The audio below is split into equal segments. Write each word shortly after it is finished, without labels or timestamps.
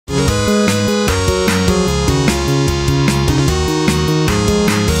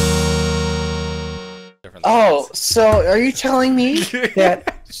So are you telling me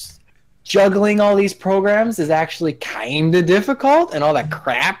that juggling all these programs is actually kind of difficult, and all that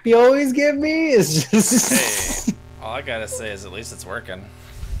crap you always give me is just... Hey, all I gotta say is at least it's working.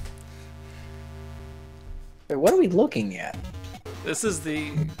 Wait, what are we looking at? This is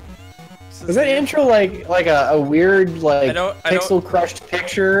the... Is that intro like a weird like pixel crushed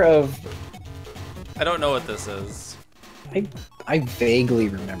picture of... I don't know what this is. I vaguely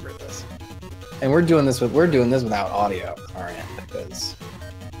remember this. And we're doing this without audio on our end because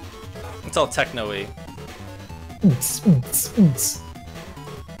it's all techno-y.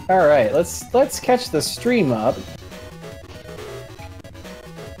 All right, let's catch the stream up.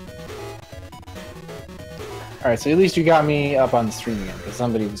 All right, so at least you got me up on the stream again because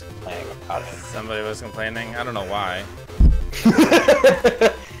somebody was complaining about it. Somebody was complaining. I don't know why.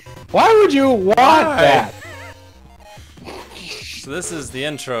 Why would you want that? So this is the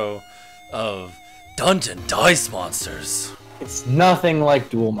intro of Dungeon Dice Monsters. It's nothing like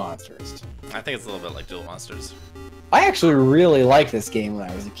Duel Monsters. I think it's a little bit like Duel Monsters. I actually really liked this game when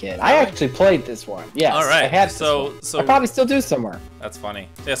I was a kid. I actually played this one. Yes, all right. I had so I probably still do somewhere. That's funny.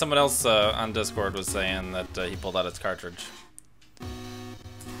 Yeah, someone else on Discord was saying that he pulled out his cartridge.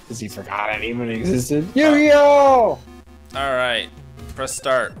 Because he forgot it even existed. Yu-Gi-Oh! All right, press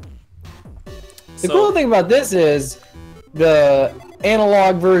start. The cool thing about this is the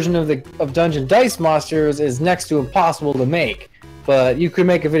analog version of Dungeon Dice Monsters is next to impossible to make, but you could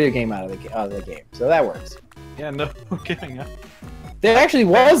make a video game out of the game, so that works. Yeah, no kidding. Huh? There actually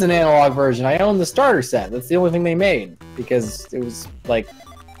was an analog version. I own the starter set. That's the only thing they made because it was like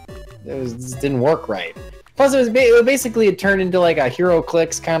just didn't work right. Plus, it turned into like a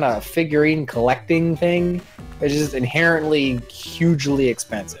HeroClix kind of figurine collecting thing. It's just inherently hugely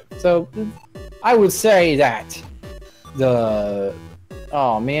expensive. So I would say that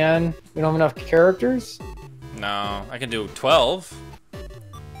oh man, we don't have enough characters. No, I can do 12.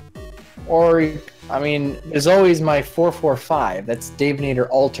 Or I mean, there's always my 445. That's Davinator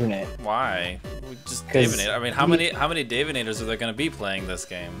alternate. Why? Just Davinator. I mean, how many Davinators are there going to be playing this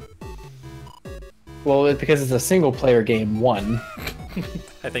game? Well, because it's a single player game, one.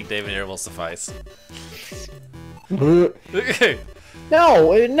 I think Davinator will suffice. No.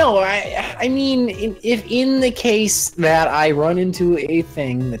 I mean, if in the case that I run into a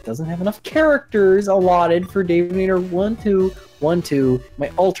thing that doesn't have enough characters allotted for Davinator 1-2, my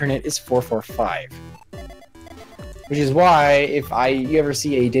alternate is 445. Which is why if you ever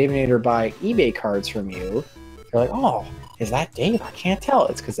see a Davinator buy eBay cards from you, you're like, oh, is that Dave? I can't tell.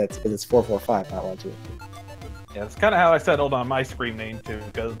 It's because it's 445, not 1-2. Yeah, it's kind of how I settled on my screen name too,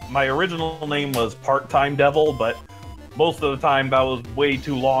 because my original name was Part-Time Devil, but most of the time that was way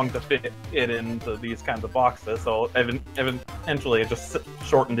too long to fit it into these kinds of boxes, so eventually I just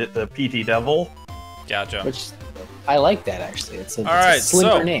shortened it to PT Devil. Gotcha. Which I like that actually. It's a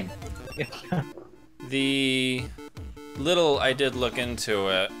slimmer name. The little I did look into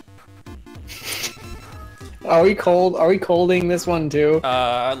it. Are we colding this one too?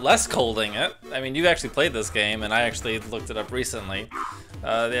 Less colding it. I mean, you actually played this game, and I actually looked it up recently.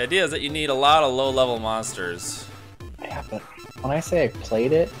 The idea is that you need a lot of low-level monsters. Yeah, but when I say I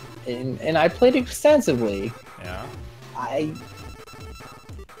played it, and I played it extensively, yeah, I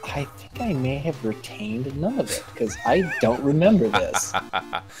think I may have retained none of it because I don't remember this.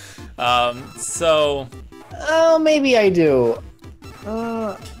 So. Oh, maybe I do.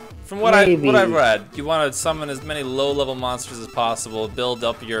 From what I've read, you want to summon as many low-level monsters as possible, build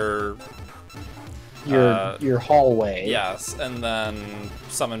up your hallway. Yes, and then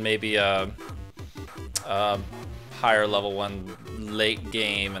summon maybe a higher level one late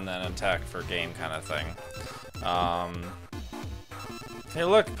game, and then attack for game kind of thing. Hey,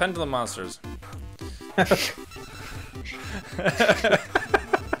 look, pendulum monsters.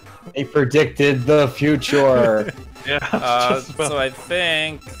 They predicted the future. Yeah. So I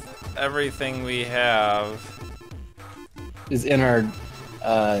think everything we have is in our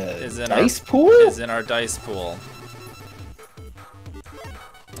dice pool. Is in our dice pool.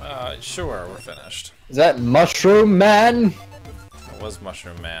 Sure, we're finished. Is that Mushroom Man? It was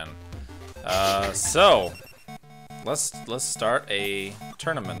Mushroom Man. So let's start a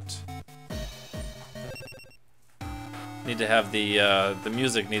tournament. Need to have the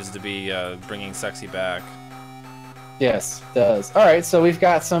music needs to be bringing sexy back. Yes, it does. All right, so we've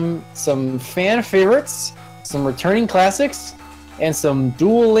got some fan favorites, some returning classics, and some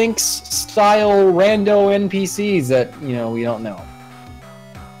Duel Links style rando NPCs that we don't know.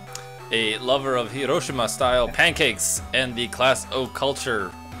 A lover of Hiroshima style pancakes and the Class O culture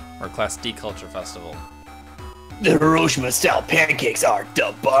or Class D culture festival. The Hiroshima style pancakes are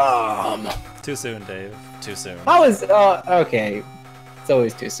the bomb. Too soon, Dave. Too soon. How is okay? It's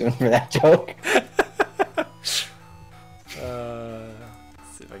always too soon for that joke. Let's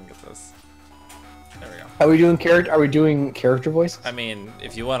see if I can get this. There we go. Are we doing character? Are we doing character voices? I mean,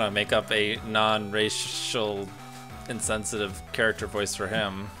 if you want to make up a non-racial, insensitive character voice for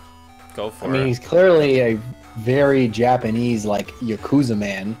him, go for it. I mean, he's clearly a very Japanese, like Yakuza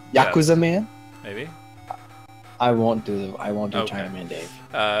man. Yakuza man? Maybe. I won't do Okay. Chinaman Dave.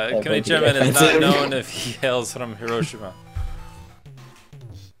 Kunichiman is not known if he hails from Hiroshima.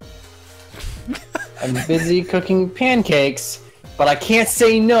 I'm busy cooking pancakes, but I can't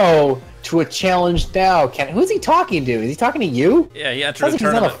say no to a challenge now. Who's he talking to? Is he talking to you? Yeah, he entered Sounds a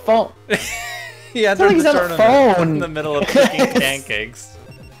like he's on a tournament. phone. He entered he's the on a tournament phone. in the middle of cooking pancakes.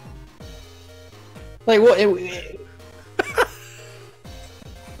 Like what?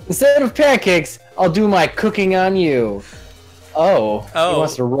 Instead of pancakes, I'll do my cooking on you. Oh. He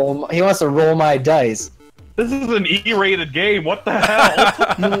wants to roll. He wants to roll my dice. This is an E-rated game. What the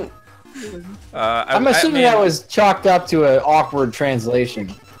hell? I'm assuming that was chalked up to an awkward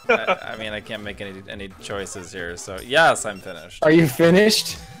translation. I mean, I can't make any choices here, so yes, I'm finished. Are you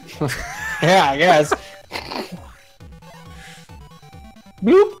finished? Yeah, I guess.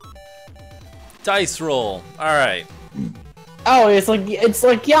 Bloop. Dice roll. All right. Oh, it's like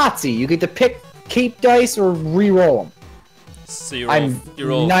Yahtzee. You get to keep dice or re-roll them. So you roll. I'm you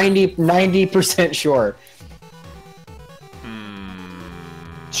roll 90% sure.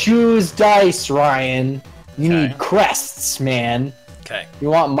 Choose dice, Ryan. You need crests, man. Okay. You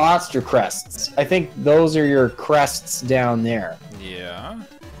want monster crests. I think those are your crests down there. Yeah.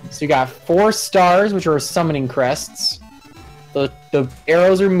 So you got 4 stars, which are summoning crests. The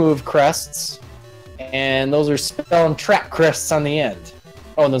arrows are move crests. And those are spell and trap crests on the end.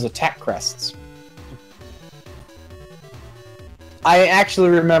 Oh, and those attack crests. I actually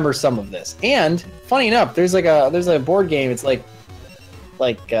remember some of this. And funny enough, there's a board game. It's like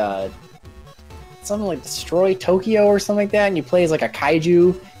something like Destroy Tokyo or something like that, and you play as like a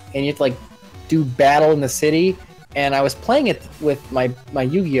kaiju, and you have to like do battle in the city. And I was playing it with my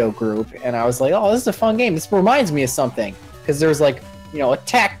Yu-Gi-Oh group, and I was like, oh, this is a fun game. This reminds me of something, because there's like, you know,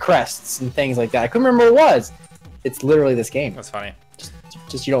 attack crests and things like that. I couldn't remember what it was. It's literally this game. That's funny.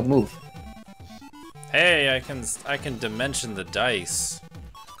 Just you don't move. Hey, I can dimension the dice.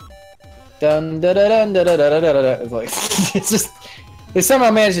 Dun da da dun da da da da da. It's like it's just they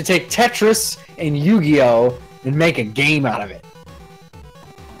somehow managed to take Tetris and Yu-Gi-Oh and make a game out of it.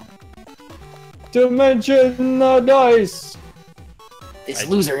 Dimension the dice. This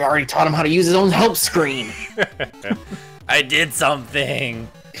loser already taught him how to use his own help screen. I did something.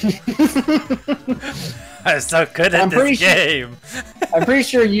 I'm so good at this game. I'm pretty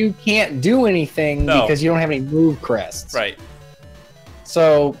sure you can't do anything because you don't have any move crests. Right.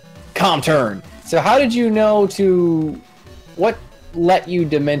 So, calm turn. So how did you know what let you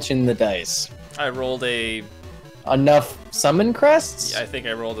dimension the dice? I rolled enough summon crests? I think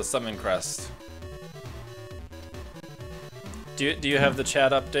I rolled a summon crest. Do you have the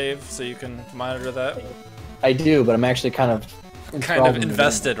chat up, Dave, so you can monitor that? I do, but I'm actually kind of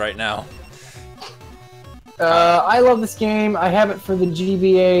invested right now. I love this game. I have it for the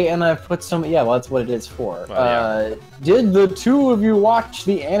GBA, and I've put some. Yeah, well, that's what it is for. Well, yeah. Did the two of you watch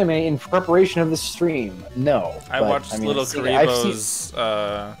the anime in preparation of the stream? No. I watched Little Karibo's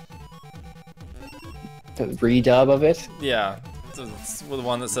the redub of it. Yeah, it's the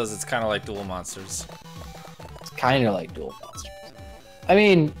one that says it's kind of like Duel Monsters. It's kind of like Duel Monsters. I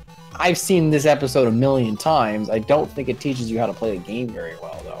mean, I've seen this episode a million times. I don't think it teaches you how to play the game very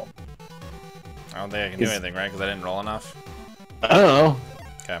well, though. I don't think I can do anything, right? Because I didn't roll enough? I don't know.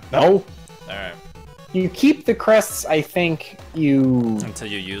 Okay. No. Alright. You keep the crests, I think you... Until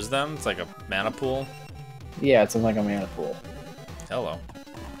you use them? It's like a mana pool? Yeah, it's like a mana pool. Hello.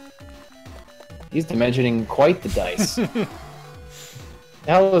 He's dimensioning quite the dice. The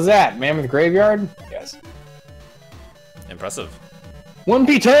hell was that? Mammoth Graveyard? Yes. Impressive.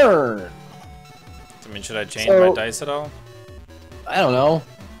 1P turn! I mean, should I change my dice at all? I don't know.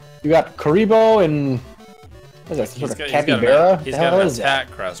 You got Karibo and... What is that? Sort of capybara? He's got an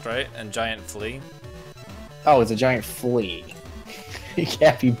attack crest, right? And giant flea? Oh, it's a giant flea.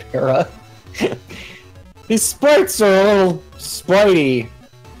 Capybara. These sprites are a little spritey.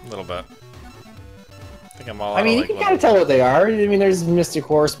 A little bit. I think I'm all I mean, you can kind of tell what they are. I mean, there's Mystic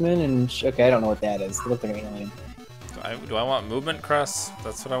Horseman and... Okay, I don't know what that is. It looks like an alien. Do I want movement crests?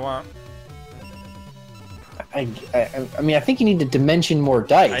 That's what I want. I mean, I think you need to dimension more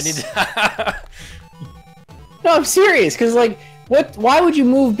dice. I need to... No, I'm serious, because, like, What? Why would you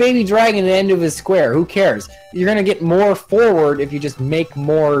move Baby Dragon to the end of his square? Who cares? You're gonna get more forward if you just make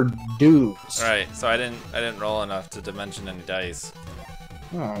more dudes. Right. So I didn't roll enough to dimension any dice.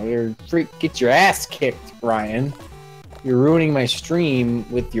 Oh, you're get your ass kicked, Ryan. You're ruining my stream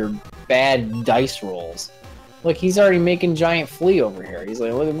with your bad dice rolls. Look, he's already making giant flea over here. He's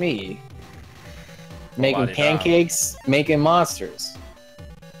like, look at me. Making pancakes, making monsters.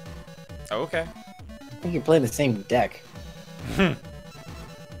 Oh, okay. I think you're playing the same deck.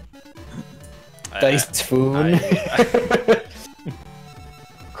 Dice spoon.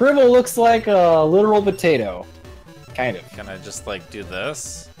 Cribble looks like a literal potato. Kind of. Can I just like do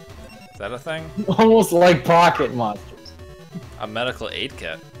this? Is that a thing? Almost like pocket monsters. A medical aid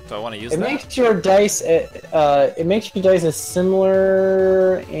kit. Do I want to use It that? makes your dice. It makes your dice as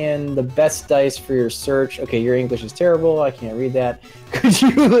similar and the best dice for your search. Okay, your English is terrible. I can't read that. Could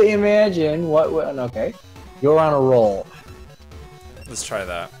you imagine what? Okay, you're on a roll. Let's try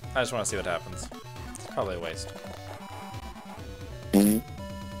that. I just want to see what happens. It's probably a waste.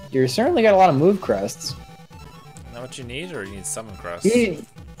 You certainly got a lot of move crests. Is that what you need, or you need summon crest?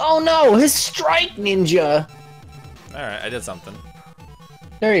 Oh no, his strike ninja! Alright, I did something.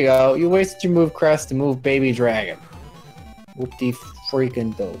 There you go. You wasted your move crest to move Baby Dragon. Whoop-de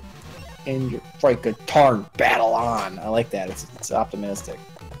freaking dope. And your freaking tarn battle on. I like that. It's optimistic.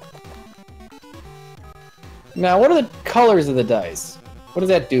 Now, what are the colors of the dice? What does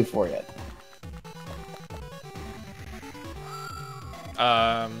that do for you?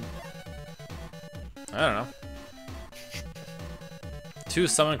 I don't know. 2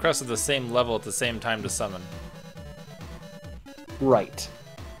 summon crests at the same level at the same time to summon. Right.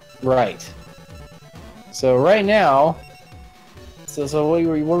 Right. So right now, so what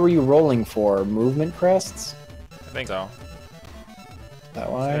were you rolling for? Movement crests? I think so.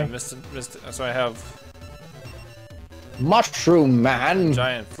 That why? So I have Mushroom Man.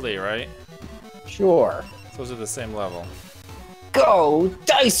 giant flea, right? Sure. Those are the same level. Go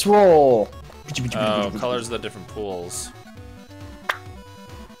dice roll. Oh, colors of the different pools.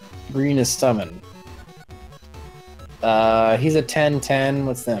 Green is summon. He's a 10-10.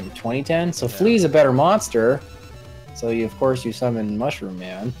 What's them? 20-10? So Yeah. Flea's a better monster. So of course you summon Mushroom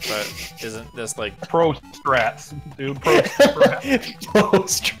Man. But isn't this like Pro strats, dude. Pro strats. Pro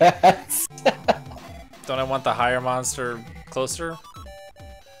strats. don't I want the higher monster closer?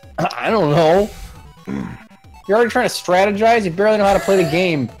 I don't know. You're already trying to strategize? You barely know how to play the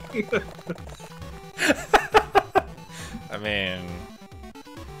game. I mean,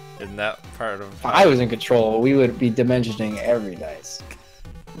 isn't that part of If I was in control, we would be dimensioning every dice.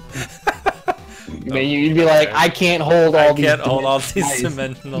 You'd be like, I can't hold all these. I can't hold all these dice.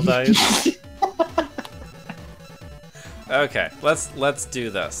 dimensional dice. Okay, let's do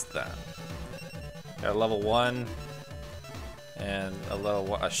this then. Got a level 1 and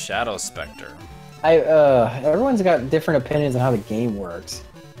a Shadow Spectre. Everyone's got different opinions on how the game works.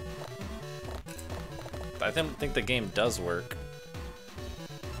 I think the game does work.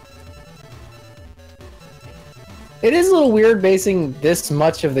 It is a little weird basing this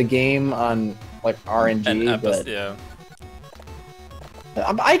much of the game on like RNG, but Yeah.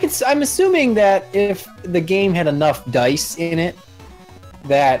 I'm assuming that if the game had enough dice in it,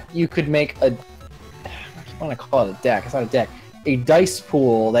 that you could make I want to call it a deck. It's not a deck. A dice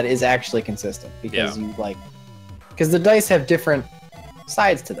pool that is actually consistent because because the dice have different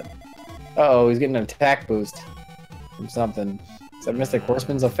sides to them. Uh-oh, he's getting an attack boost from something. Is that Mystic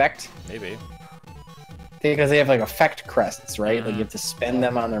Horseman's effect? Maybe. Because they have like effect crests, right? Like you have to spend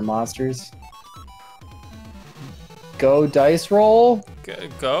them on their monsters. Go dice roll.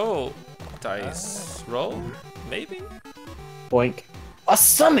 Go dice roll. Maybe. Boink. A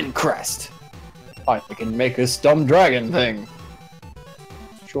summon crest. I can make a dumb dragon thing.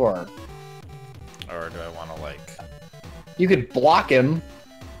 Sure. Or do I want to like? You could block him.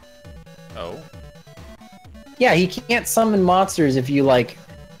 Oh. Yeah, he can't summon monsters if you like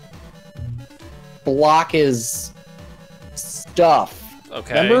block his stuff.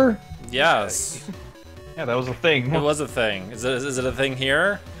 Okay. Remember? Yes. Yeah, that was a thing. It was a thing. Is it a thing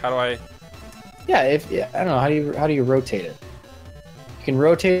here? How do I? Yeah. I don't know. How do you rotate it? You can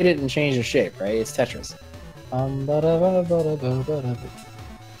rotate it and change the shape, right? It's Tetris.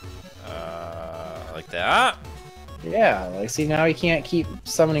 Like that. Yeah. Like, see, now he can't keep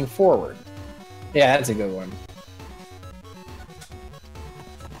summoning forward. Yeah, that's a good one.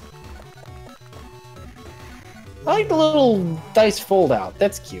 I like the little dice fold out.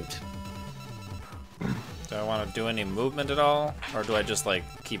 That's cute. Do I want to do any movement at all, or do I just like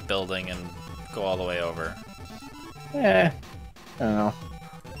keep building and go all the way over? I don't know.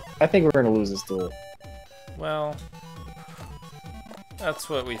 I think we're gonna lose this duel. Well, That's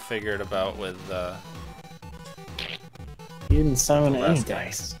what we figured about with, You didn't summon any last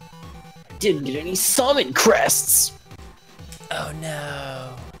dice. I didn't get any summon crests! Oh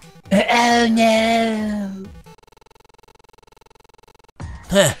no. Oh no!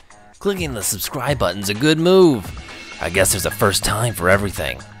 Heh, clicking the subscribe button's a good move. I guess there's a first time for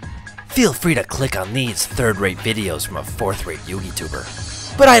everything. Feel free to click on these third-rate videos from a fourth-rate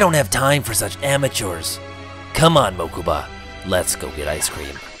YouTuber. But I don't have time for such amateurs. Come on, Mokuba, let's go get ice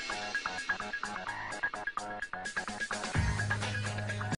cream.